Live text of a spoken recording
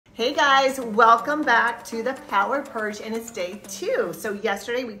Hey guys, welcome back to the Power Purge, and it's day 2. So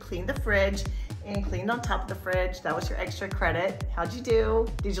yesterday we cleaned the fridge and cleaned on top of the fridge. That was your extra credit. How'd you do?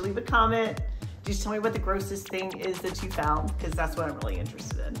 Did you leave a comment? Just tell me what the grossest thing is that you found, because that's what I'm really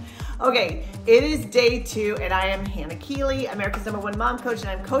interested in. Okay, it is day 2, and I am Keeley, America's #1 mom coach,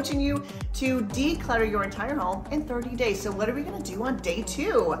 and I'm coaching you to declutter your entire home in 30 days. So what are we gonna do on day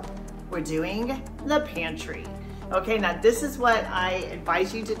 2? We're doing the pantry. Okay, now this is what I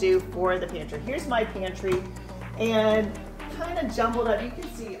advise you to do for the pantry. Here's my pantry, and kind of jumbled up. You can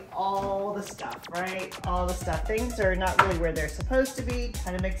see all the stuff, right? All the stuff. Things are not really where they're supposed to be,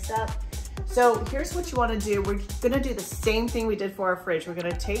 kind of mixed up. So here's what you want to do. We're going to do the same thing we did for our fridge. We're going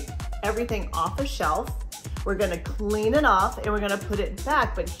to take everything off a shelf. We're going to clean it off, and we're going to put it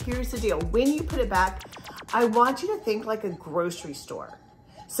back. But here's the deal. When you put it back, I want you to think like a grocery store.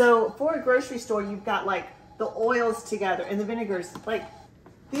 So for a grocery store, you've got like the oils together and the vinegars. Like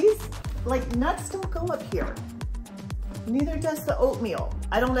these, like nuts don't go up here. Neither does the oatmeal.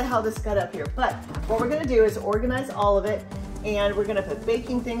 I don't know how this got up here, but what we're gonna do is organize all of it, and we're gonna put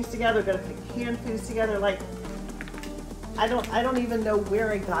baking things together. We're gonna put canned foods together. Like, I don't even know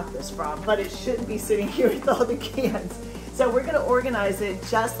where I got this from, but it shouldn't be sitting here with all the cans. So we're gonna organize it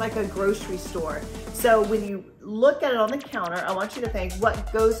just like a grocery store. So when you look at it on the counter, I want you to think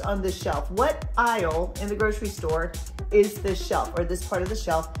what goes on the shelf. What aisle in the grocery store is this shelf, or this part of the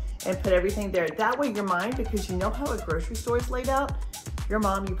shelf, and put everything there. That way your mind, because you know how a grocery store is laid out. Your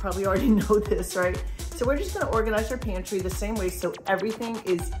mom, you probably already know this, right? So we're just gonna organize our pantry the same way so everything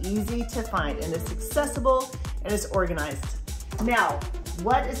is easy to find and it's accessible and it's organized. Now,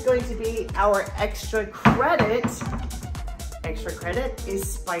 what is going to be our extra credit? Extra credit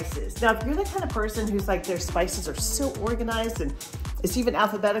is spices. Now, if you're the kind of person who's like, their spices are so organized and it's even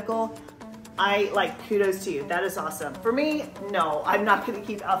alphabetical, I like kudos to you. That is awesome. For me, no, I'm not gonna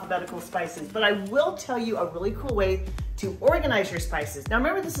keep alphabetical spices, but I will tell you a really cool way to organize your spices. Now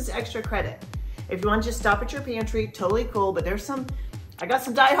remember, this is extra credit. If you want to just stop at your pantry, totally cool, but I got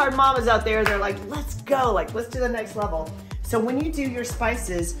some diehard mamas out there, they're like, let's go, like, let's do the next level. So when you do your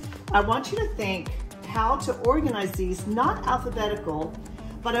spices, I want you to think how to organize these, not alphabetical,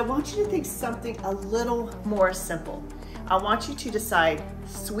 but I want you to think something a little more simple. I want you to decide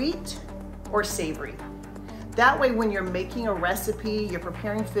sweet or savory. That way, when you're making a recipe, you're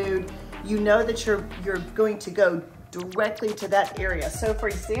preparing food, you know that you're going to go directly to that area. So for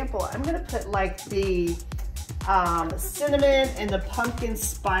example, I'm gonna put like the cinnamon and the pumpkin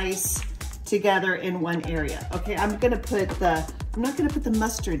spice together in one area. Okay, I'm not gonna put the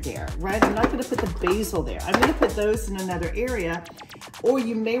mustard there, right? I'm not gonna put the basil there. I'm gonna put those in another area. Or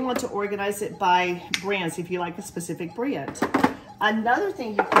you may want to organize it by brands if you like a specific brand. Another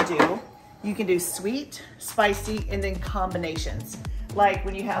thing you can do sweet, spicy, and then combinations. Like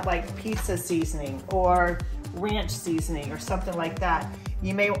when you have like pizza seasoning or ranch seasoning or something like that.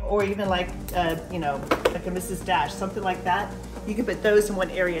 You may, or even like, you know, like a Mrs. Dash, something like that. You can put those in one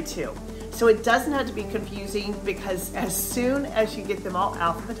area too. So it doesn't have to be confusing, because as soon as you get them all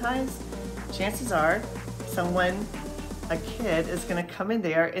alphabetized, chances are a kid is gonna come in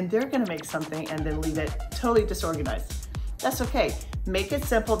there and they're gonna make something and then leave it totally disorganized. That's okay. Make it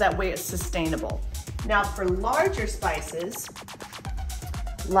simple, that way it's sustainable. Now for larger spices,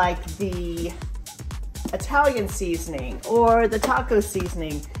 like the Italian seasoning or the taco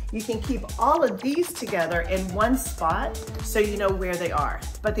seasoning, you can keep all of these together in one spot so you know where they are.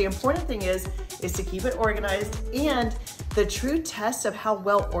 But the important thing is to keep it organized, and the true test of how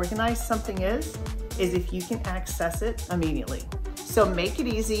well organized something is if you can access it immediately. So make it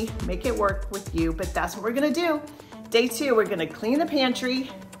easy, make it work with you, but that's what we're gonna do. Day 2, we're gonna clean the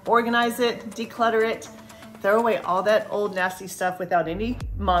pantry, organize it, declutter it, throw away all that old nasty stuff without any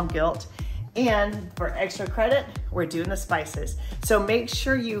mom guilt. And for extra credit, we're doing the spices. So make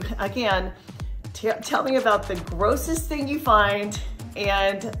sure you, again, tell me about the grossest thing you find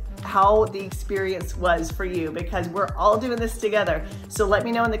and how the experience was for you, because we're all doing this together. So let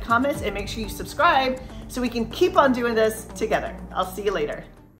me know in the comments, and make sure you subscribe so we can keep on doing this together. I'll see you later.